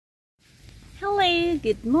Hey,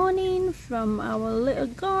 good morning from our little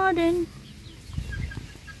garden.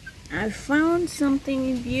 I found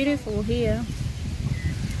something beautiful here.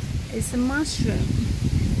 It's a mushroom,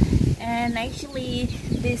 and actually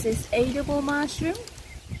this is edible mushroom.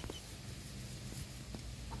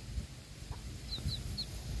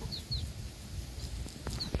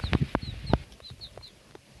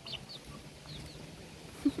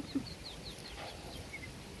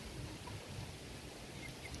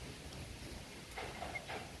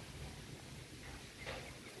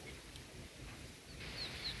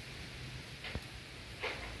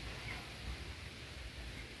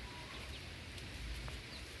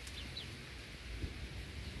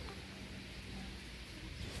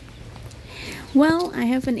 Well, I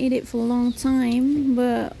haven't eaten it for a long time,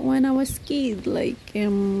 but when I was a kid, 40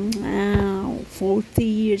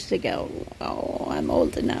 years ago, oh, I'm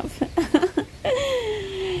old enough.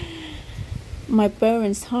 My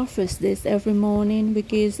parents harvest this every morning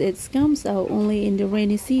because it comes out only in the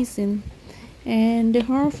rainy season, and they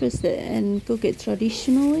harvest it and cook it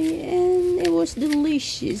traditionally, and it was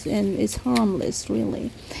delicious and it's harmless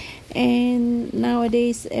really. And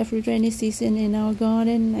nowadays, every rainy season in our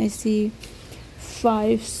garden, I see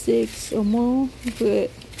 5, 6 or more,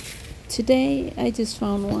 but today I just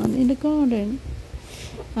found one in the garden.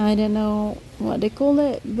 I don't know what they call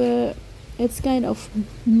it, but it's kind of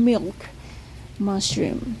milk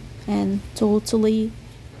mushroom and totally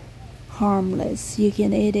harmless. You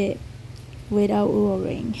can eat it without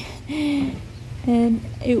worrying. And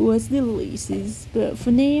it was delicious, but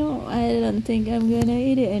for now I don't think I'm gonna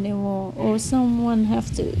eat it anymore, or someone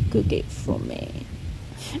have to cook it for me.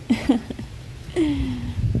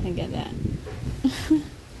 Look at that.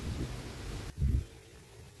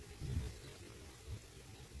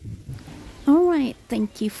 Alright,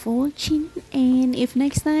 thank you for watching, and if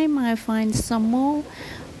next time I find some more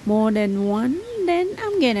than one, then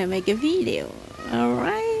I'm gonna make a video.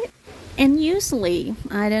 Alright, and usually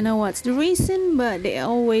I don't know what's the reason, but they're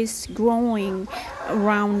always growing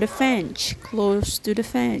around the fence, close to the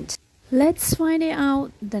fence. Let's find it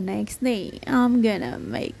out the next day. I'm gonna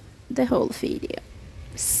make the whole video.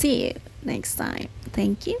 See you next time.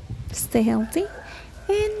 Thank you, stay healthy,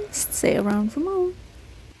 and stay around for more.